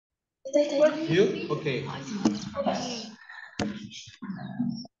You? Okay.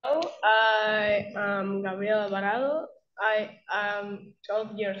 Hello, I am Gabriel Alvarado. I am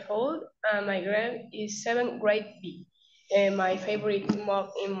 12 years old and my grade is 7th grade B. And my favorite mob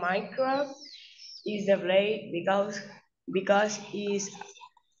in Minecraft is the blade because it's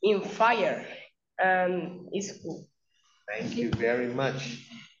in fire and it's cool. Thank you very much.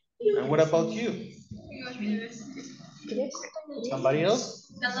 And what about you? Somebody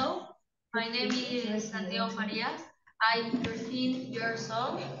else? Hello, my name is Ateneo. I'm 13 years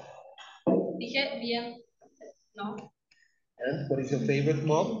old. Dije bien, no. And what is your favorite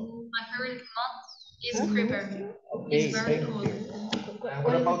mob? My favorite mod is Creeper. Okay, It's very thank cool. you. And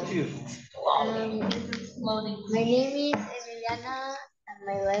what about you? Um, Loading. My name is Emiliana and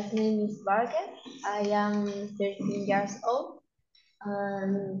my last name is Vargas. I am 13 years old.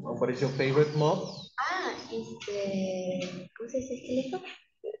 And what is your favorite mob? Es ¿cómo se dice esqueleto?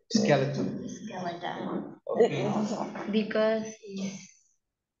 Skeleton. Skeleton. Okay. Because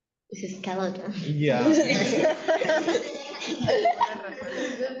it's a skeleton. Yeah.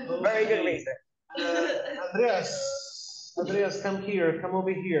 Very good reason. Andreas, come here. Come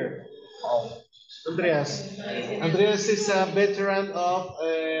over here. Andreas. Andreas is a veteran of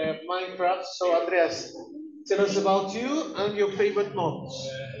Minecraft. So, Andreas, tell us about you and your favorite mods.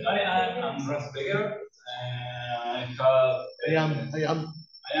 I'm Ross Beger. I have.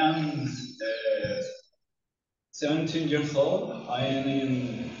 I am 17 years old. I am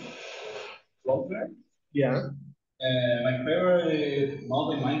in Flower. Yeah. My favorite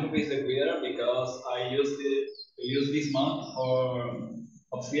mod in Minecraft is the Creator because I use this mod for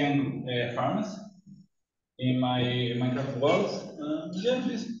obsidian farms in my Minecraft world. Yeah,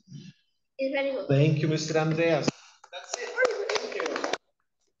 please. It's very good. Thank you, Mr. Andreas. That's it. Thank you.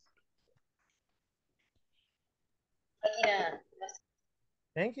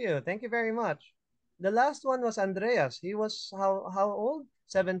 Thank you. Thank you very much. The last one was Andreas. He was how old?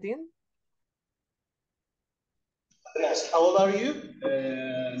 17? Andreas, how old are you?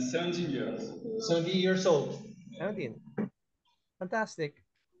 17 years. 70 years old. 17. Fantastic.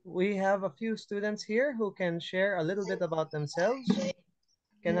 We have a few students here who can share a little bit about themselves.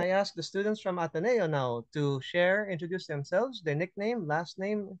 Can I ask the students from Ateneo now to share, introduce themselves, their nickname, last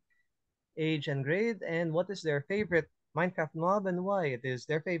name, age and grade, and what is their favorite Minecraft mob and why it is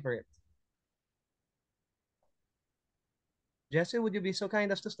their favorite? Jesse, would you be so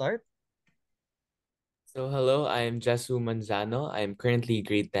kind as to start? So hello, I'm Jesu Manzano. I'm currently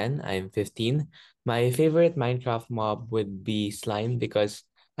grade 10. I'm 15. My favorite Minecraft mob would be slime because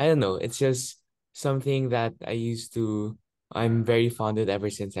I don't know, it's just something that I'm very fond of ever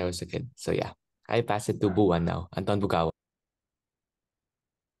since I was a kid. So yeah, I pass it to Buwan now, Anton Bugawa.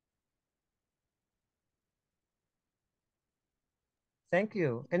 Thank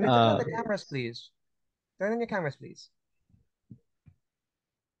you. Can we turn on the cameras, please? Turn on your cameras, please.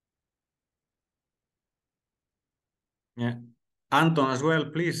 Yeah. Anton as well,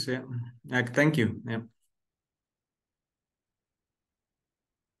 please. Thank you. Yeah.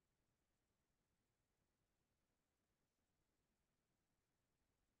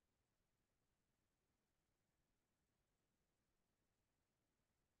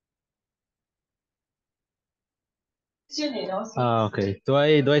 Okay. Do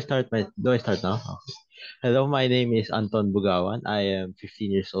I start now? Okay. Hello, my name is Anton Bugawan. I am 15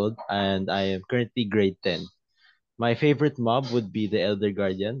 years old and I am currently grade 10. My favorite mob would be the Elder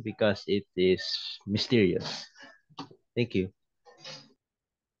Guardian because it is mysterious. Thank you.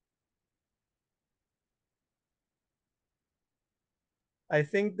 I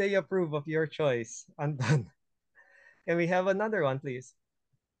think they approve of your choice, Anton. Can we have another one, please?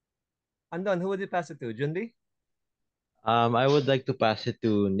 Anton, who would you pass it to? Junbi? I would like to pass it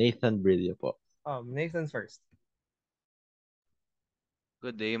to Nathan Brillo po. Nathan's first.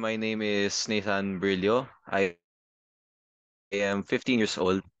 Good day. My name is Nathan Brillo. I am 15 years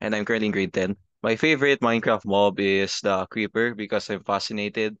old and I'm currently in grade 10. My favorite Minecraft mob is the Creeper because I'm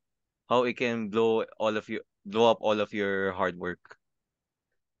fascinated how it can blow up all of your hard work.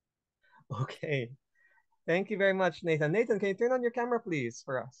 Okay. Thank you very much, Nathan. Nathan, can you turn on your camera, please,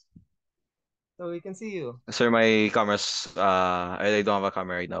 for us? So we can see you. Sir, my camera's I don't have a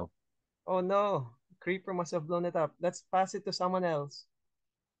camera right now. Oh no. Creeper must have blown it up. Let's pass it to someone else.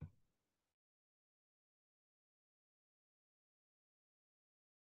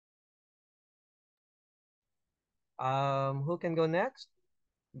 Who can go next?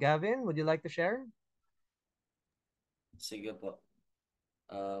 Gavin, would you like to share? Sige po.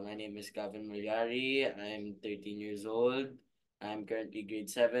 My name is Gavin Malyari. I'm 13 years old. I'm currently grade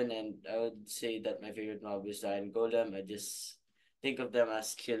 7, and I would say that my favorite mob is Iron Golem. I just think of them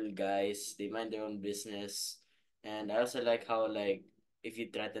as chill guys. They mind their own business. And I also like how like if you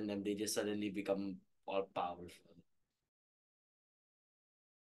threaten them, they just suddenly become all powerful.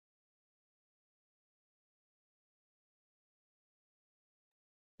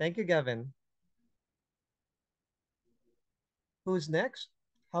 Thank you, Gavin. Who's next?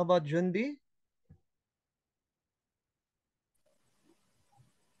 How about Junbi?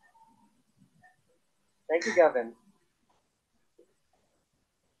 Thank you, Gavin.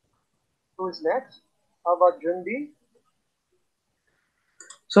 Who's next? How about Junbi?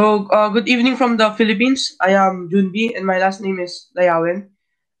 So, good evening from the Philippines. I am Junbi, and my last name is Layawen.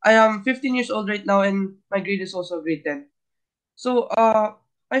 I am 15 years old right now, and my grade is also grade 10. So,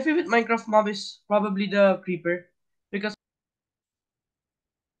 my favorite Minecraft mob is probably the Creeper, because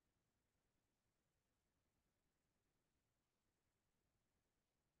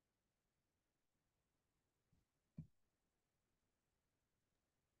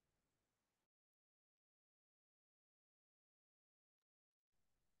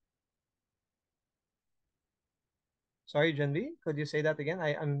Sorry, Junbi. Could you say that again?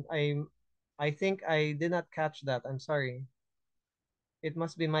 I think I did not catch that. I'm sorry. It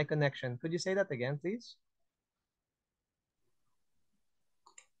must be my connection. Could you say that again, please?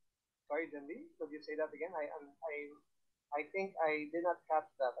 Sorry, Junbi. Could you say that again? I think I did not catch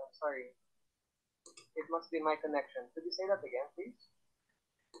that. I'm sorry. It must be my connection. Could you say that again, please?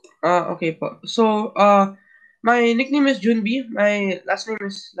 okay po. So, my nickname is Junbi. My last name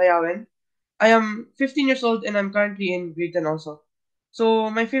is Layawen. I am 15 years old, and I'm currently in grade 10 also. So,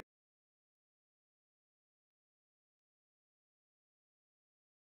 my favorite.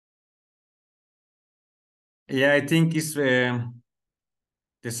 Yeah, I think it's the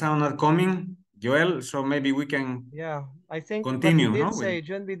sound not coming, Joel. So maybe we can Yeah, I think, but he continue, no? did say,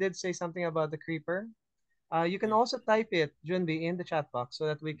 Junbi did say something about the creeper. You can also type it, Junbi, in the chat box so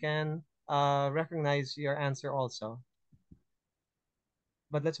that we can recognize your answer also.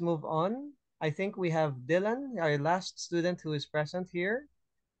 But let's move on. I think we have Dylan, our last student who is present here.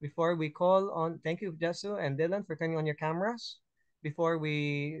 Before we call on, thank you, Jesu and Dylan, for turning on your cameras. Before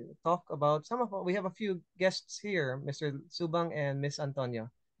we talk about some of, we have a few guests here, Mr. Subang and Miss Antonia.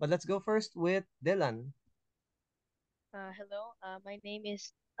 But let's go first with Dylan. Hello, my name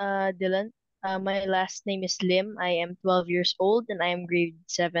is Dylan. My last name is Lim. I am 12 years old and I am grade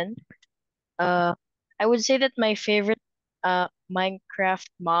 7. Uh, I would say that my favorite Minecraft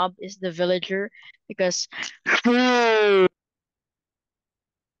mob is the villager because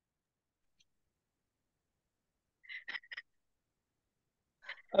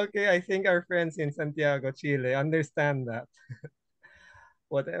Okay, I think our friends in Santiago, Chile understand that.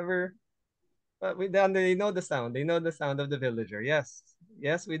 Whatever. But they know the sound. They know the sound of the villager. Yes.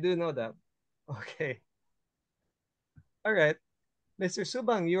 Yes, we do know that. Okay. All right. Mr.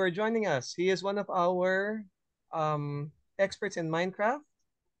 Subang, you are joining us. He is one of our experts in Minecraft.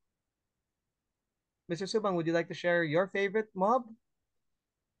 Mr. Subang, would you like to share your favorite mob?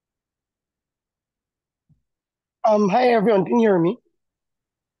 Hi everyone, can you hear me?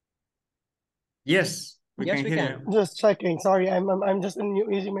 Yes, we Yes, can we hear can. you. Just checking. Sorry, I'm just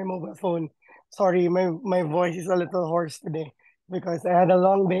using my mobile phone. Sorry, my voice is a little hoarse today because I had a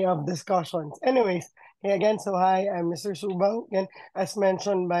long day of discussions. Anyways, hey again, so hi, I'm Mr. Subang. Again, as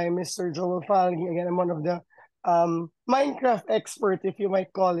mentioned by Mr. Joel Falgi, again, I'm one of the Minecraft expert, if you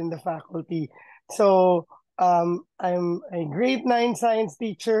might call, in the faculty. So I'm a grade 9 science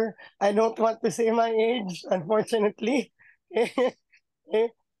teacher. I don't want to say my age, unfortunately. Okay.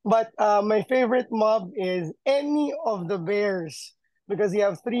 But my favorite mob is any of the bears because you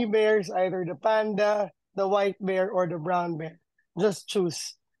have three bears, either the panda, the white bear, or the brown bear. Just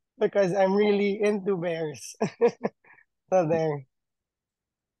choose because I'm really into bears. So there.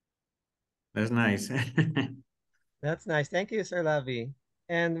 That's nice. That's nice. Thank you, Sir Lavi.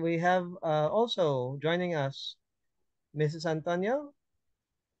 And we have also joining us Mrs. Antonio.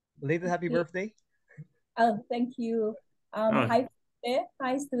 Belated happy Okay. birthday. Oh, thank you. Oh, Hi,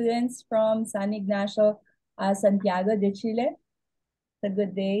 hi, students from San Ignacio, Santiago de Chile. It's a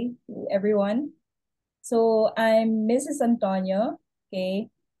good day to everyone. So I'm Mrs. Antonio. Okay,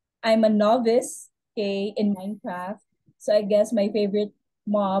 I'm a novice. Okay, in Minecraft. So I guess my favorite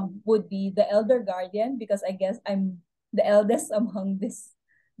mob would be the Elder Guardian because I guess I'm the eldest among this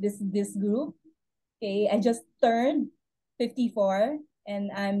group. Okay, I just turned 54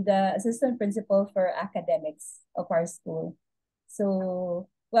 and I'm the assistant principal for academics of our school. So,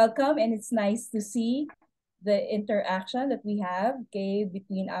 welcome, and it's nice to see the interaction that we have, okay,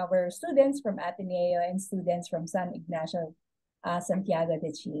 between our students from Ateneo and students from San Ignacio, Santiago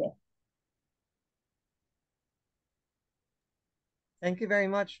de Chile. Thank you very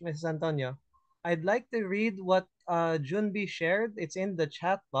much, Mrs. Antonio. I'd like to read what Junbi shared. It's in the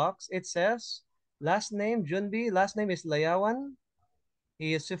chat box. It says, last name Junbi, last name is Layawan.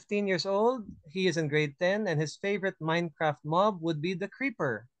 He is 15 years old. He is in grade 10, and his favorite Minecraft mob would be the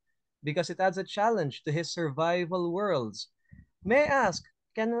Creeper because it adds a challenge to his survival worlds. May I ask,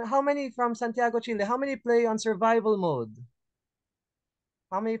 can how many from Santiago, Chile, how many play on survival mode?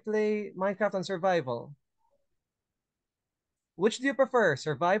 How many play Minecraft on survival? Which do you prefer,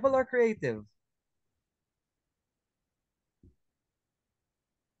 survival or creative?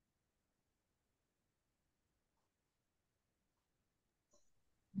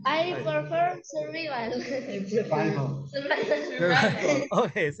 I I- prefer survival. Survival. Survival.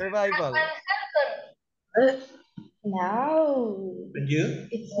 Okay, survival. No, And you?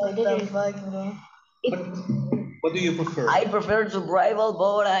 it's survival. What do you prefer? I prefer survival,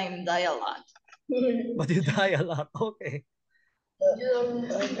 but I'm die a lot. But you die a lot. Okay. You don't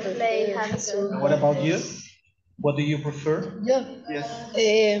play hamster. And what about you? What do you prefer? Yeah, Yes.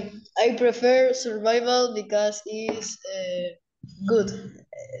 I prefer survival because it's good.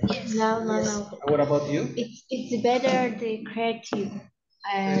 No, no, Yes. no. And what about you? It's better the creative.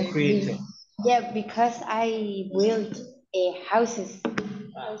 Creative. Yeah, because I build houses.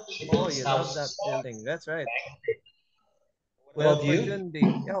 She Oh, builds you love that houses. building. That's right. What Well, about for you?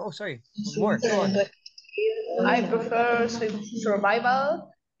 Junbi. Yeah, oh, sorry. More. Go on. I prefer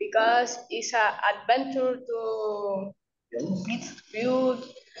survival because it's an adventure to build.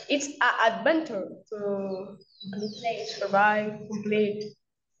 It's an adventure to survive, complete.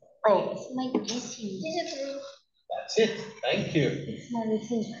 Oh, It's my easy. That's it. Thank you. It's not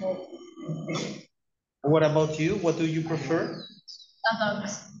easy. And what about you? What do you prefer?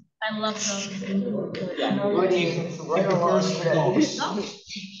 Dogs. I love dogs. He prefers dogs.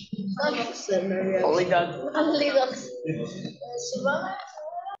 only God. Only dogs.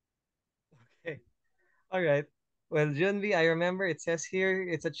 Okay. All right. Well, Junbi, I remember it says here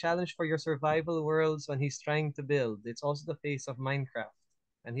it's a challenge for your survival worlds when he's trying to build. It's also the face of Minecraft.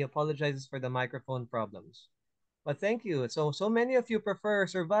 And he apologizes for the microphone problems. But thank you. So many of you prefer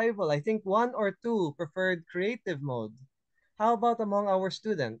survival. I think one or two preferred creative mode. How about among our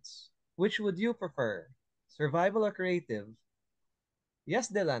students? Which would you prefer? Survival or creative? Yes,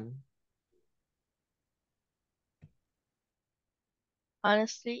 Dylan.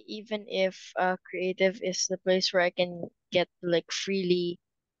 Honestly, even if creative is the place where I can get to like freely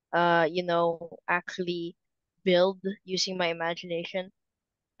actually build using my imagination.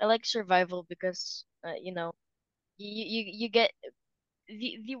 I like survival because you get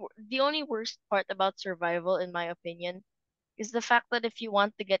the only worst part about survival in my opinion is the fact that if you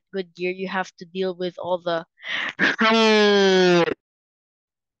want to get good gear you have to deal with all the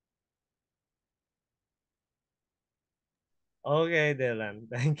Okay, Dylan.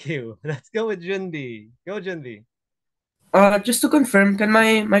 Thank you. Let's go with Junbi. Go, Junbi. Just to confirm, can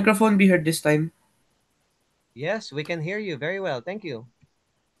my microphone be heard this time? Yes, we can hear you very well. Thank you.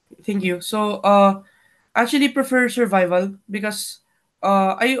 Thank you. So, actually prefer survival because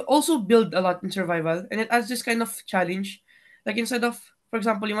I also build a lot in survival, and it adds this kind of challenge. Like instead of, for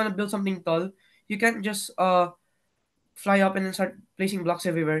example, you want to build something tall, you can't just fly up and then start placing blocks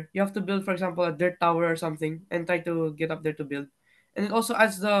everywhere. You have to build, for example, a dirt tower or something, and try to get up there to build. And it also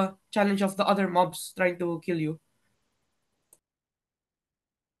adds the challenge of the other mobs trying to kill you.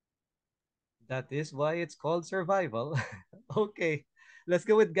 That is why it's called survival. Okay, let's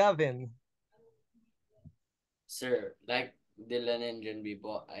go with Gavin. Sir, like Dylan and Junbi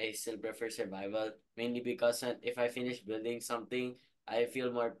po, I still prefer survival mainly because if I finish building something, I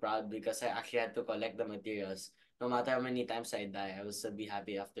feel more proud because I actually had to collect the materials. No matter how many times I die, I will still be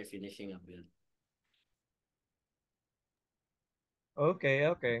happy after finishing a build. Okay,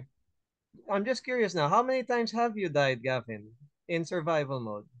 okay. I'm just curious now. How many times have you died, Gavin, in survival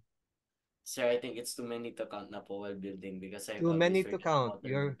mode? Sir, I think it's too many to count na po while building because I Too always many to forget count. about the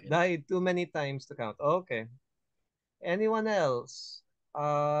You've broken. died too many times to count. Okay. Anyone else?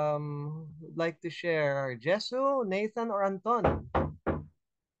 Would like to share? Jesu, Nathan, or Anton?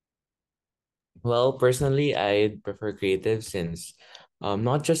 Well, personally, I prefer creative since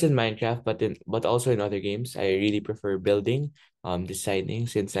not just in Minecraft but also in other games. I really prefer building, designing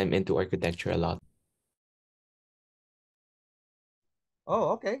since I'm into architecture a lot.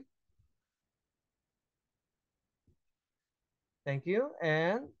 Oh, okay. Thank you.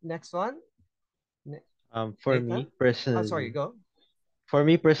 And next one, For me Nathan. I'm sorry,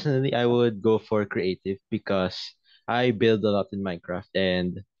 personally, go. I would go for creative because I build a lot in Minecraft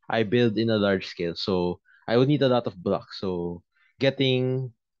and I build in a large scale. So I would need a lot of blocks. So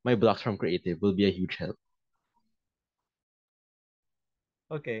getting my blocks from creative will be a huge help.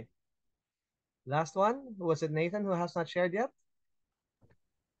 Okay. Last one. Was it Nathan who has not shared yet?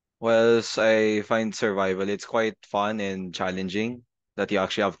 Well, I find survival, it's quite fun and challenging that you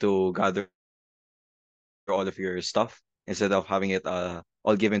actually have to gather all of your stuff instead of having it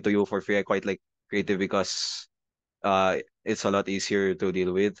all given to you for free. I quite like creative because it's a lot easier to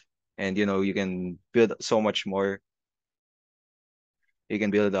deal with, and you can build so much more. You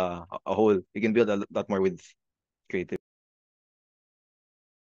can build a lot more with creative.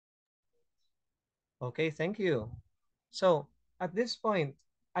 Okay, thank you. So, at this point,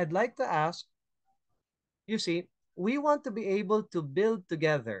 I'd like to ask, you see, we want to be able to build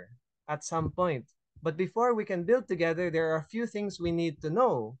together at some point. But before we can build together, there are a few things we need to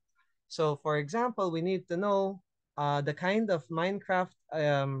know. So, for example, we need to know the kind of Minecraft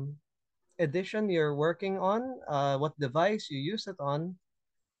edition you're working on, what device you use it on.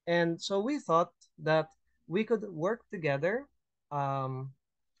 And so we thought that we could work together um,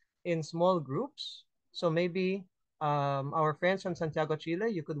 in small groups. So maybe our friends from Santiago, Chile,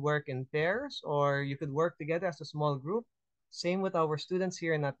 you could work in pairs or you could work together as a small group. Same with our students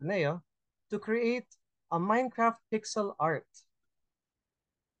here in Ateneo to create a Minecraft pixel art.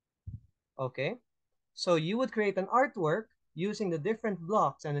 Okay, so you would create an artwork using the different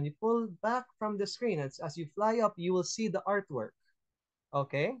blocks, and then you pull back from the screen. As you fly up, you will see the artwork.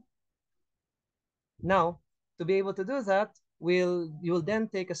 Okay, now to be able to do that, you will then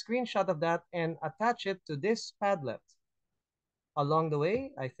take a screenshot of that and attach it to this Padlet. Along the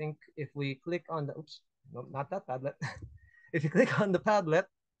way, I think if we click on the, oops, no, not that Padlet. If you click on the Padlet,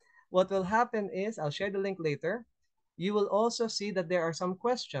 what will happen is, I'll share the link later, you will also see that there are some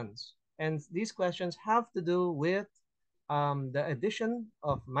questions. And these questions have to do with the edition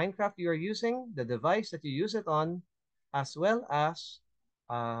of Minecraft you are using, the device that you use it on, as well as,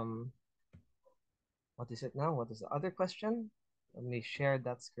 what is it now? What is the other question? Let me share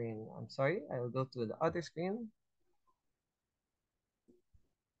that screen. I'm sorry, I will go to the other screen.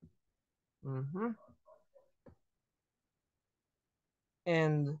 Mm-hmm.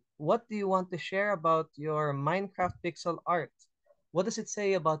 And what do you want to share about your Minecraft pixel art? What does it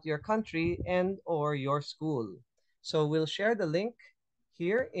say about your country and or your school? So we'll share the link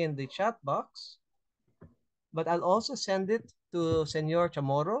here in the chat box, but I'll also send it to Senor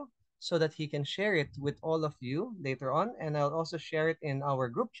Chamorro so that he can share it with all of you later on. And I'll also share it in our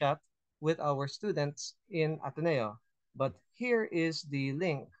group chat with our students in Ateneo. But here is the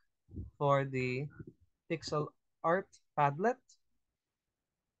link for the pixel art Padlet.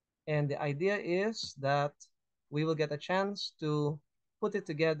 And the idea is that we will get a chance to put it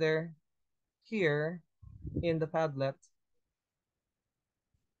together here in the Padlet.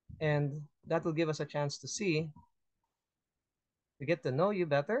 And that will give us a chance to see, to get to know you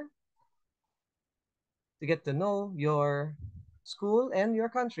better, to get to know your school and your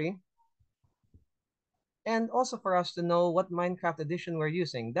country, and also for us to know what Minecraft edition we're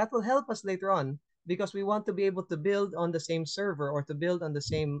using. That will help us later on because we want to be able to build on the same server or to build on the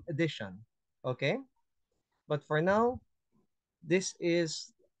same edition. Okay? But for now, this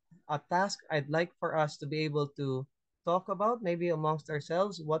is a task I'd like for us to be able to talk about, maybe amongst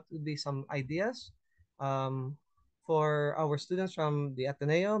ourselves. What would be some ideas um, for our students from the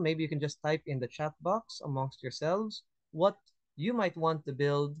Ateneo? Maybe you can just type in the chat box amongst yourselves what you might want to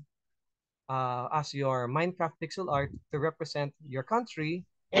build as your Minecraft pixel art to represent your country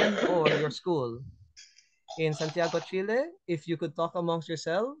and or your school. In Santiago, Chile, if you could talk amongst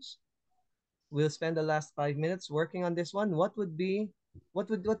yourselves, we'll spend the last 5 minutes working on this one. What do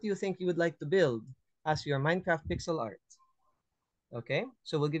you think you would like to build as your Minecraft pixel art? Okay,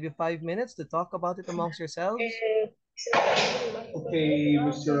 so we'll give you 5 minutes to talk about it amongst yourselves. Okay,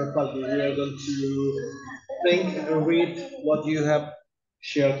 Mr. Paldi, we are going to think and read what you have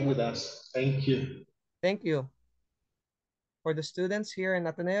shared with us. Thank you. Thank you. For the students here in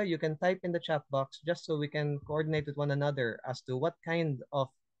Ateneo, you can type in the chat box just so we can coordinate with one another as to what kind of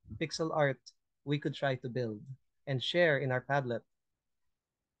pixel art we could try to build and share in our Padlet.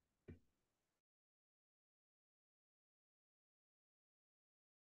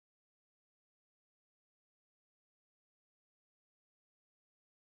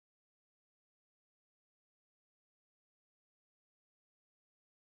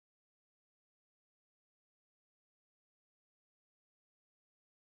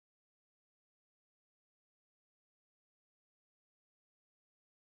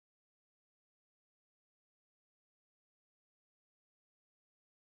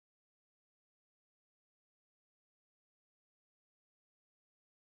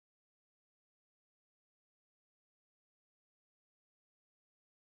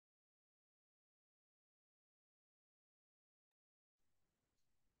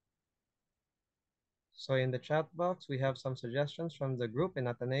 So in the chat box, we have some suggestions from the group in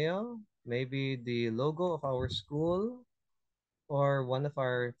Ateneo. Maybe the logo of our school or one of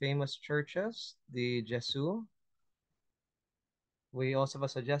our famous churches, the Jesu. We also have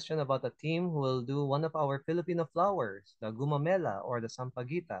a suggestion about a team who will do one of our Filipino flowers, the gumamela or the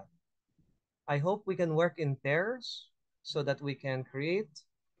sampaguita. I hope we can work in pairs so that we can create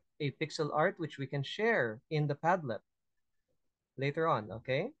a pixel art which we can share in the Padlet later on,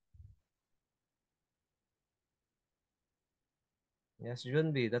 okay? Yes,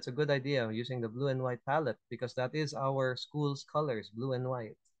 Junbi, that's a good idea using the blue and white palette because that is our school's colors, blue and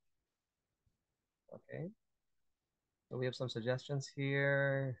white. Okay. So we have some suggestions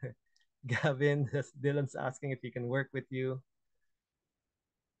here. Gavin, Dylan's asking if he can work with you.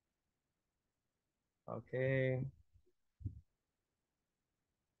 Okay.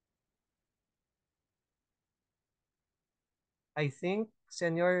 I think,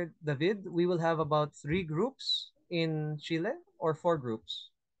 Senor David, we will have about 3 groups in Chile or 4 groups,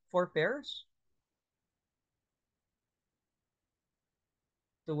 4 pairs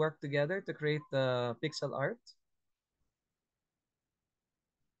to work together to create the pixel art.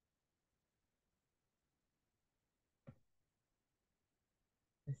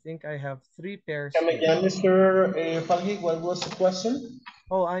 I think I have 3 pairs Come here. again, Mr. Falgi, what was the question?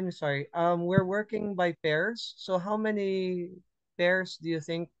 Oh, I'm sorry. We're working by pairs. So how many pairs do you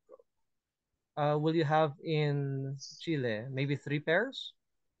think will you have in Chile? Maybe 3 pairs?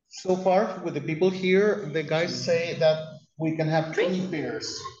 So far, with the people here, the guys say that we can have 3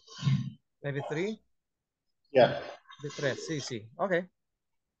 pairs. Maybe 3? Yeah. The tres, sí, sí. Okay.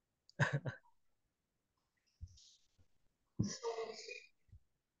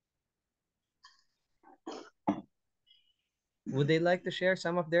 Would they like to share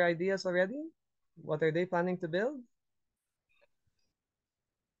some of their ideas already? What are they planning to build?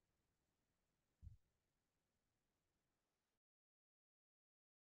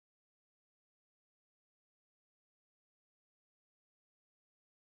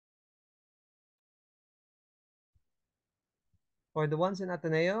 For the ones in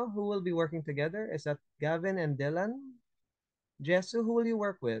Ateneo, who will be working together? Is that Gavin and Dylan? Jesu, who will you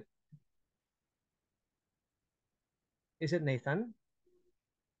work with? Is it Nathan?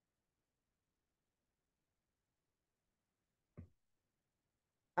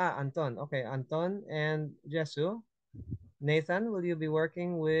 Ah, Anton. Okay, Anton and Jesu. Nathan, will you be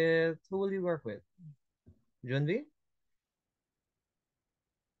working with, who will you work with? Junvi?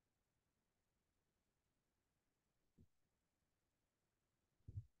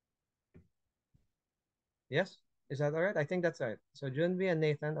 Yes? Is that all right? I think that's right. So Junvi and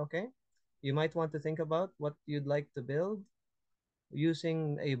Nathan, okay. You might want to think about what you'd like to build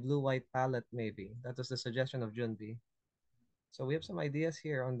using a blue-white palette, maybe. That was the suggestion of Junvi. So we have some ideas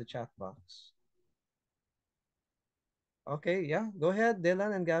here on the chat box. Okay, yeah, go ahead,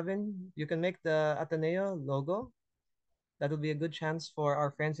 Dylan and Gavin. You can make the Ateneo logo. That will be a good chance for our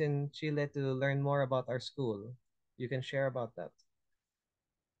friends in Chile to learn more about our school. You can share about that.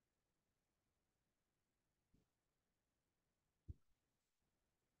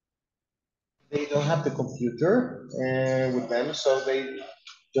 They don't have the computer with them, so they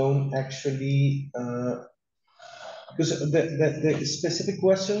don't actually because the specific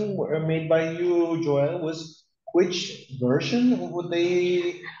question made by you, Joel, was which version would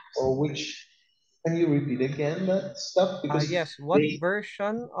they or which can you repeat again that stuff because Yes, what they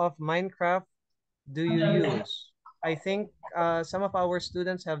version of Minecraft do you use? I think some of our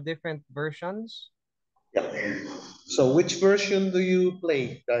students have different versions. yeah. So which version do you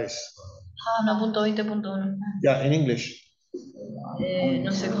play, guys? Ah, 1.20.1. Yeah, in English.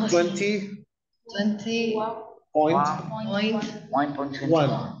 No sé cómo 20 20 point point 1.21.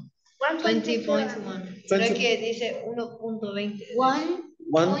 20.1. Creo 20 que dice 1.20.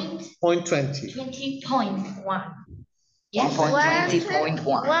 1.20. 20.1. Yes. 1.20.1.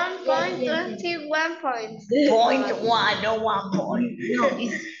 1.21 points. Point one, no 1 point. No,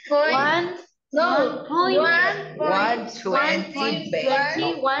 it's point. No, point. 120.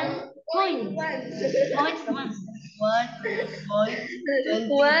 1.21 point. Point one.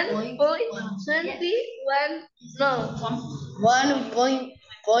 1.20.1. No.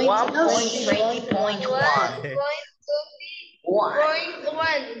 1.20.1. Okay.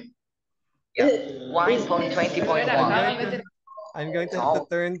 1.20.1. Yeah. 1.20.1. I'm going to have to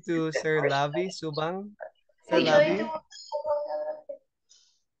turn to Sir Lavi Subang. Sir Lavi,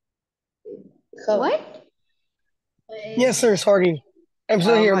 What? Yes, sir. Sorry. I'm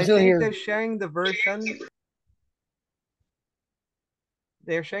still here. I'm I still think here. they're sharing the version.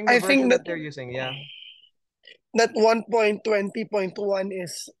 They're sharing the I version think that that they're using. Yeah. 1.20.1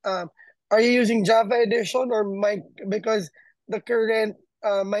 is Are you using Java edition or Mic? Because the current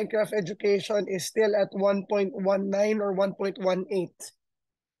Minecraft education is still at 1.19 or 1.18.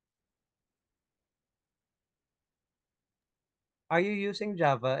 Are you using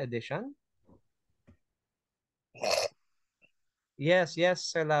Java edition? Yes, yes,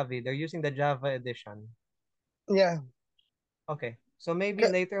 Sir Lavi. They're using the Java edition. Yeah. Okay. So maybe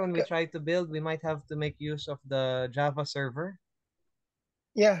later when we try to build, we might have to make use of the Java server.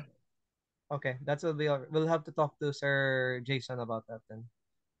 Yeah. Okay, that's what we'll have to talk to Sir Jason about that then.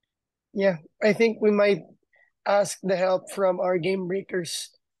 Yeah. I think we might ask the help from our game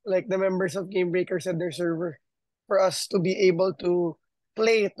breakers, like the members of game breakers and their server, for us to be able to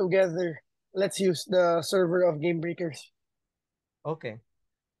play together. Let's use the server of game breakers. Okay.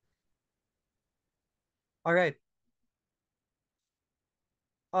 All right.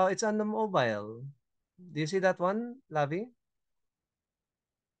 It's on the mobile. Do you see that one, Lavi?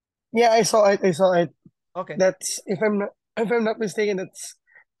 Yeah, I saw it. I saw it. Okay. That's if I'm not mistaken, that's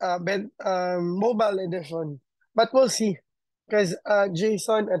mobile edition. But we'll see, because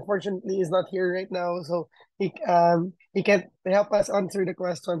Jason unfortunately is not here right now, so he can't help us answer the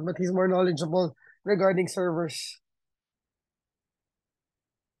question. But he's more knowledgeable regarding servers.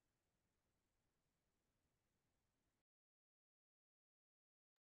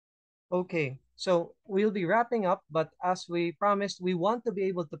 Okay, so we'll be wrapping up, but as we promised, we want to be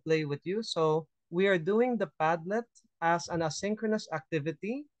able to play with you. So we are doing the Padlet as an asynchronous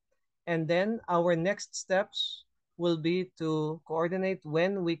activity. And then our next steps will be to coordinate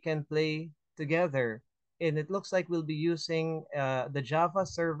when we can play together. And it looks like we'll be using the Java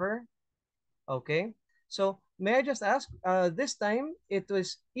server. Okay. So may I just ask, this time it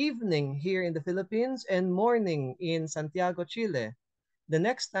was evening here in the Philippines and morning in Santiago, Chile. The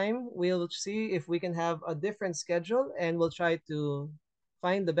next time we'll see if we can have a different schedule and we'll try to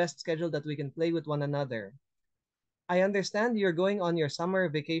find the best schedule that we can play with one another. I understand you're going on your summer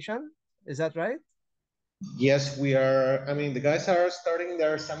vacation. Is that right? Yes, we are. I mean, the guys are starting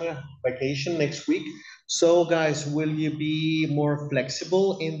their summer vacation next week. So, guys, will you be more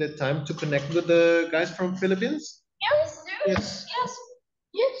flexible in the time to connect with the guys from Philippines? Yes, Yes. yes,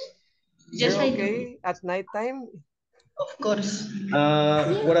 yes. You're Just like okay at nighttime? of course.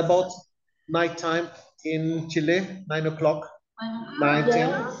 What about nighttime in Chile? 9 o'clock, 9, 10?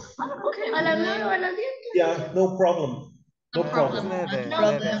 Okay. A las 9 o a las 10. Yeah, no problem. No Alas problem. 9, No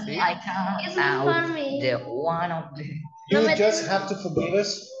 11, problem. see? I count out the one of the. You just have to forgive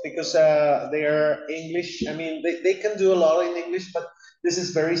us because they are English. I mean, they can do a lot in English, but this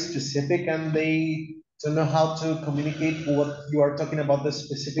is very specific and they don't know how to communicate what you are talking about, the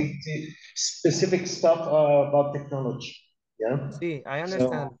specific stuff about technology. Yeah. See, I So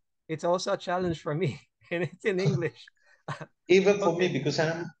understand. It's also a challenge for me, and it's in English. even for me, Okay. because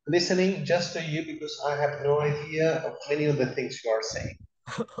I'm listening just to you because I have no idea of many of the things you are saying.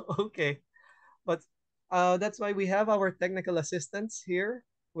 Okay. But that's why we have our technical assistants here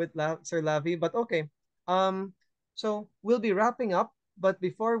with Sir Lavi. But okay, so we'll be wrapping up. But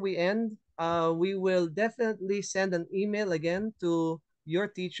before we end, we will definitely send an email again to your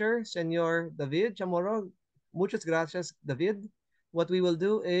teacher, Senor David Chamorro. Muchas gracias, David. What we will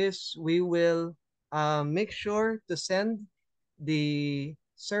do is we will make sure to send the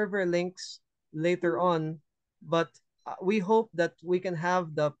server links later on, but we hope that we can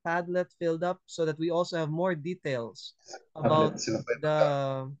have the Padlet filled up so that we also have more details about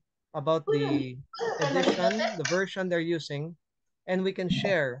the about the edition, the version they're using, and we can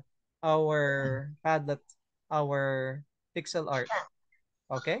share our Padlet, our pixel art.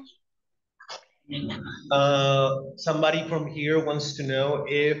 Okay? Somebody from here wants to know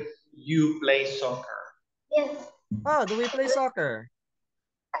if you play soccer. Yes. Ah, do we play soccer?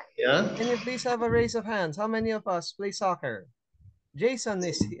 Yeah. Can you please have a raise of hands? How many of us play soccer? Jason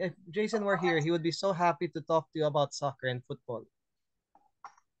is if Jason were here, he would be so happy to talk to you about soccer and football.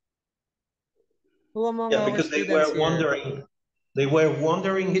 Who among Yeah, our because students here? they were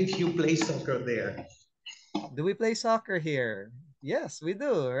wondering if you play soccer there. Do we play soccer here? Yes, we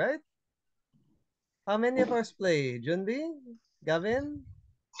do, right? How many of us play? Junbi? Gavin?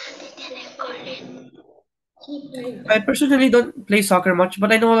 I personally don't play soccer much,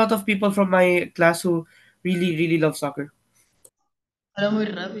 but I know a lot of people from my class who really, really love soccer. Habla muy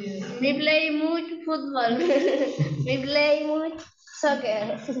rápido. We play much football. We play much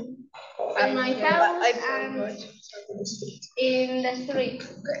soccer. In my house and in the street.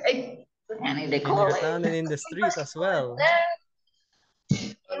 And in the In your college. town and in the street as well.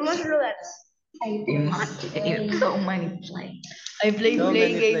 In muchos lugares. I imagine so many plays. I So play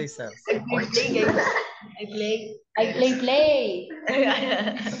many games. places. I play games. I play.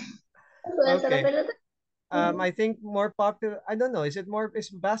 Okay. I think more popular. I don't know. Is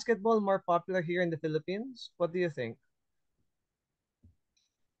basketball more popular here in the Philippines? What do you think?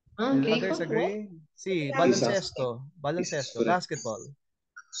 Do ¿Qué others dijo? What? agree? Sí, Quizás, baloncesto, basketball.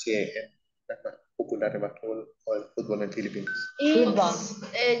 sí, es más popular el básquetbol o el fútbol en Filipinas. Football.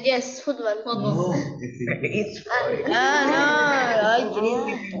 Yes, football. No, it's Ah, no. Ay, quería.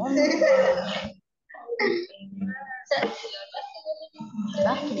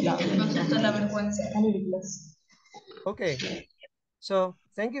 La vergüenza. Okay. So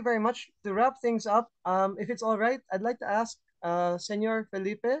thank you very much. To wrap things up, if it's all right, I'd like to ask Senor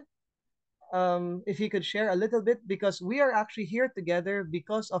Felipe if he could share a little bit because we are actually here together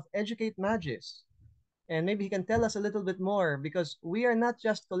because of Educate Magis. And maybe he can tell us a little bit more because we are not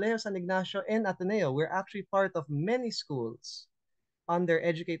just Colegio San Ignacio and Ateneo. We're actually part of many schools under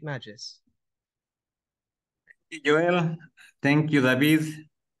Educate Magis. Joel, thank you, David,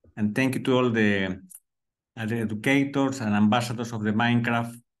 and thank you to all the educators and ambassadors of the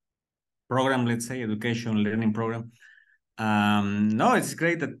Minecraft program, let's say, education learning program. No, it's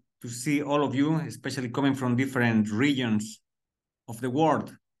great to see all of you, especially coming from different regions of the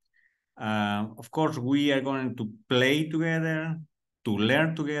world. Of course, we are going to play together, to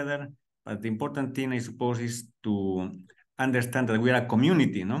learn together, but the important thing, I suppose, is to understand that we are a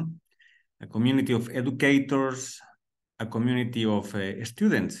community, no? A community of educators, a community of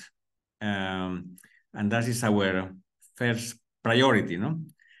students. And that is our first priority, no?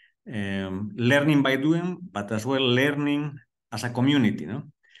 Learning by doing, but as well learning as a community, no?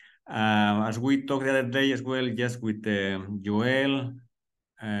 As we talked the other day as well, just with Joel,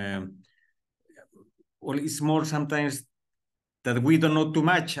 well, it's more sometimes that we don't know too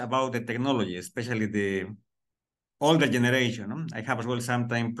much about the technology, especially the older generation. No? I have as well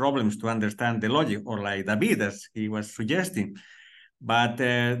sometimes problems to understand the logic, or like David, as he was suggesting. But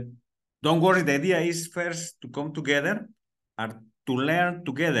don't worry, the idea is first to come together and to learn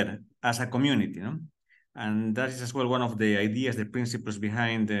together as a community. No? And that is as well one of the ideas, the principles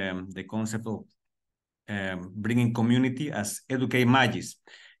behind the concept of bringing community as Educate Magis.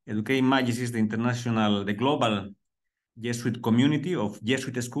 Educate Magis is the international, the global Jesuit community of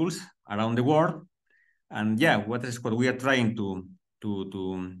Jesuit schools around the world. And yeah, what we are trying to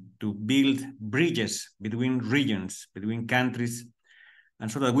build bridges between regions, between countries,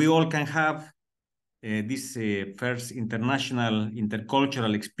 and so that we all can have this first international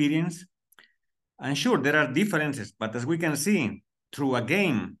intercultural experience. And sure, there are differences, but as we can see through a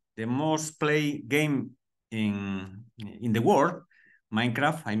game, the most played game in the world,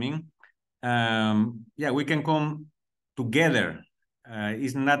 Minecraft, I mean, yeah, we can come together.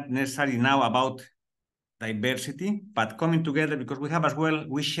 It's not necessarily now about diversity, but coming together because we have as well,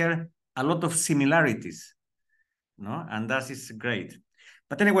 we share a lot of similarities, no? And that is great.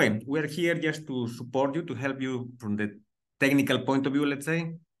 But anyway, we're here just to support you, to help you from the technical point of view, let's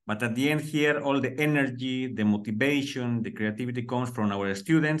say. But at the end here, all the energy, the motivation, the creativity comes from our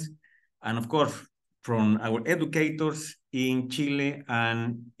students, and of course, from our educators in Chile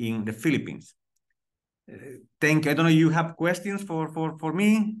and in the Philippines. Thank you. I don't know if you have questions for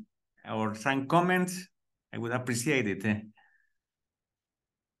me or some comments. I would appreciate it.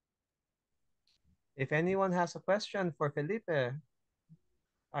 If anyone has a question for Felipe,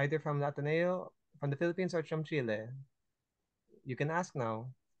 either from Ateneo, from the Philippines, or from Chile, you can ask now.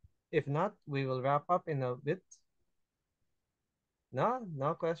 If not, we will wrap up in a bit. No?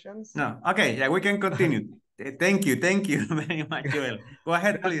 No questions? No. Okay, yeah, we can continue. Thank you very much, Joel. Go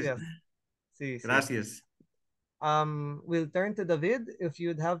ahead, please. Gracias. Sí, sí. Gracias. We'll turn to David. If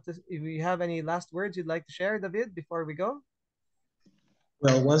you have any last words you'd like to share, David, before we go.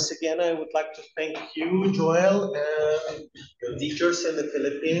 Well, once again, I would like to thank you, Joel, and your teachers in the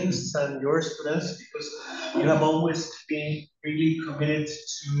Philippines and your students because you have always been really committed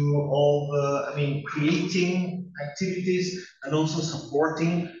to all the, creating activities and also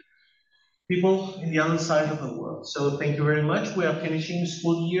supporting people in the other side of the world. So thank you very much. We are finishing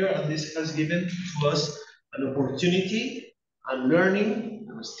school year and this has given to us an opportunity and learning.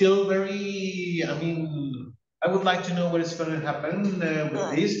 I'm still very, I would like to know what is going to happen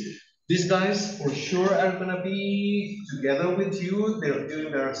with this. These guys for sure are going to be together with you. They're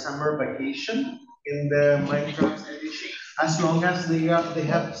doing their summer vacation in the Minecraft edition, as long as they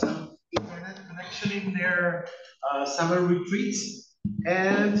have some internet connection in their summer retreats.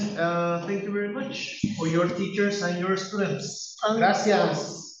 And thank you very much for your teachers and your students.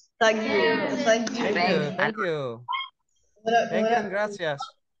 Gracias. Thank you. Thank you. Thank you. Thank you. Thank you and gracias.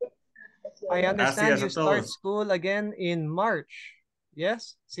 I understand Gracias you a start todos. school again in March.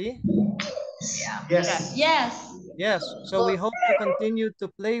 Yes? See? Yes. Yes. Yes, so we hope to continue to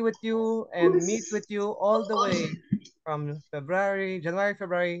play with you and meet with you all the way from January,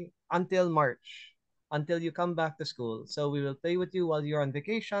 February until March, until you come back to school. So we will play with you while you're on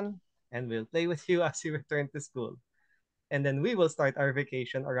vacation, and we'll play with you as you return to school. And then we will start our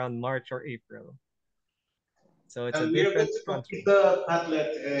vacation around March or April. So it's a And we are going different to country. complete the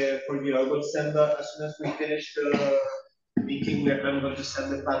Padlet for you. I will send as soon as we finish the meeting. I'm going to send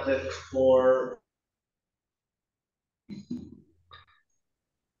the Padlet for you.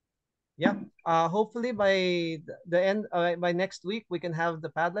 Yeah. Hopefully by the end by next week we can have the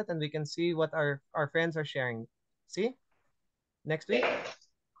Padlet and we can see what our friends are sharing. See? Next week?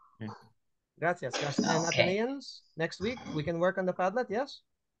 Okay. Gracias, gracias. And Ateneans, next week we can work on the Padlet, yes?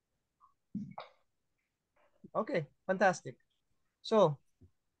 Okay, fantastic. So,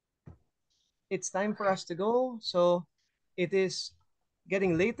 it's time for us to go. So, it is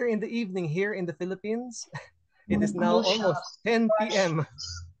getting later in the evening here in the Philippines. It is now almost 10 p.m.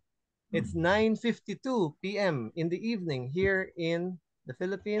 It's 9:52 p.m. in the evening here in the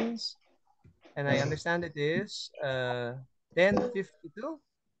Philippines. And I understand it is 10:52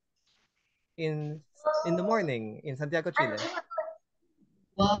 in the morning in Santiago, Chile.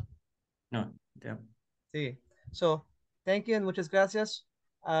 No, yeah. See. So, thank you and muchas gracias.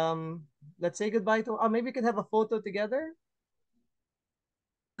 Let's say goodbye to. Maybe we can have a photo together.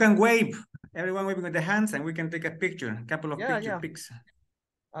 You can wave. Everyone waving with the hands, and we can take a picture. A couple of Yeah. pics.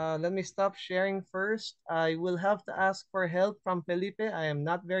 Let me stop sharing first. I will have to ask for help from Felipe. I am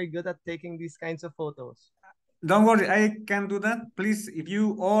not very good at taking these kinds of photos. Don't worry, I can do that. Please, if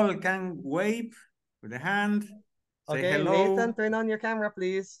you all can wave with the hand, say Okay, hello. Nathan, turn on your camera,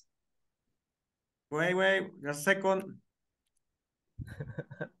 please. Wait, just a second.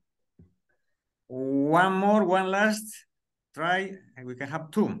 One last try, and we can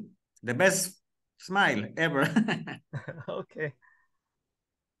have two. The best smile ever. Okay.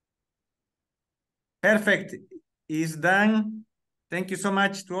 Perfect. Is done. Thank you so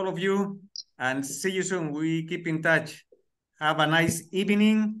much to all of you, and see you soon. We keep in touch. Have a nice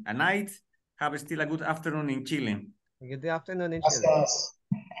evening, a night. Have still a good afternoon in Chile. Good afternoon in Chile. Adiós.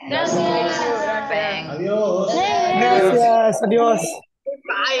 Gracias. Adiós.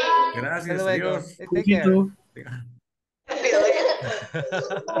 Gracias, Hasta luego. adiós. Take care.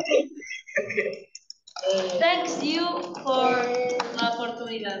 Thanks you for la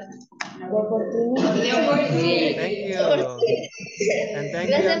oportunidad. Thank you. And thank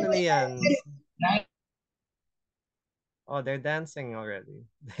you, Athenians. Oh, they're dancing already.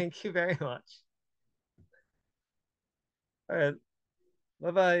 Thank you very much. All right.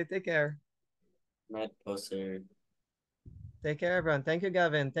 Bye-bye. Take care. Matt Poser. Take care, everyone. Thank you,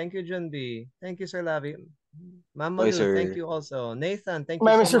 Gavin. Thank you, Junbi. Thank you, Sir Lavi. Ma'am Bye, Malu, thank sir. you also. Nathan, thank you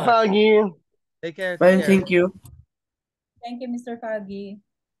Bye, so Mr. much. Foggy. Take care. Take Bye, care. thank you. Thank you, Mr. Foggy.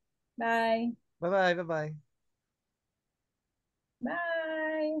 Bye. Bye-bye. Bye-bye.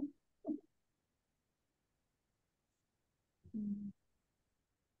 Bye.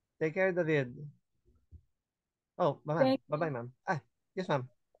 Take care, David. Oh, ma'am. Thank Bye-bye, you. ma'am. Yes, ma'am.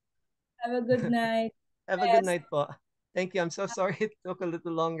 Have a good night. Have a good Rest. night po. Thank you. I'm so sorry it took a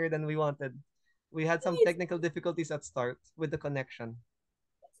little longer than we wanted. We had some It's, technical difficulties at start with the connection.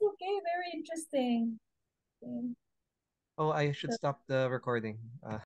 it's okay. Very interesting. Okay. Oh, I should So stop the recording.